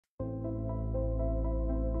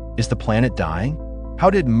Is the planet dying? How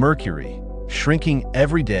did Mercury, shrinking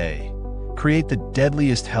every day, create the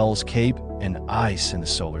deadliest Hell's Cape and ice in the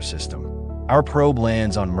solar system? Our probe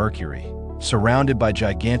lands on Mercury, surrounded by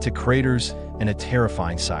gigantic craters and a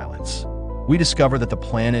terrifying silence. We discover that the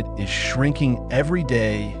planet is shrinking every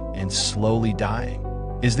day and slowly dying.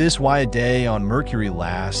 Is this why a day on Mercury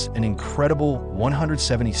lasts an incredible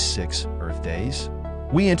 176 Earth days?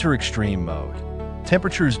 We enter extreme mode.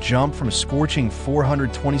 Temperatures jump from a scorching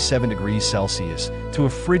 427 degrees Celsius to a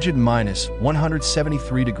frigid minus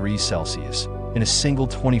 173 degrees Celsius in a single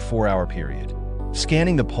 24-hour period.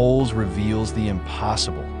 Scanning the poles reveals the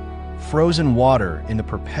impossible: frozen water in the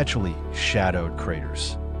perpetually shadowed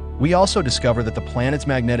craters. We also discover that the planet's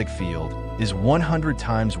magnetic field is 100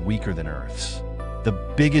 times weaker than Earth's.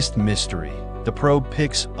 The biggest mystery: the probe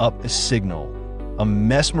picks up a signal, a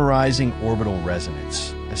mesmerizing orbital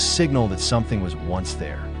resonance, a signal that something was once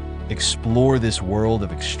there. Explore this world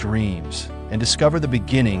of extremes and discover the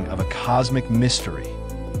beginning of a cosmic mystery.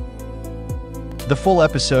 The full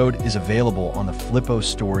episode is available on the Flippo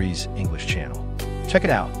Stories English channel. Check it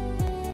out.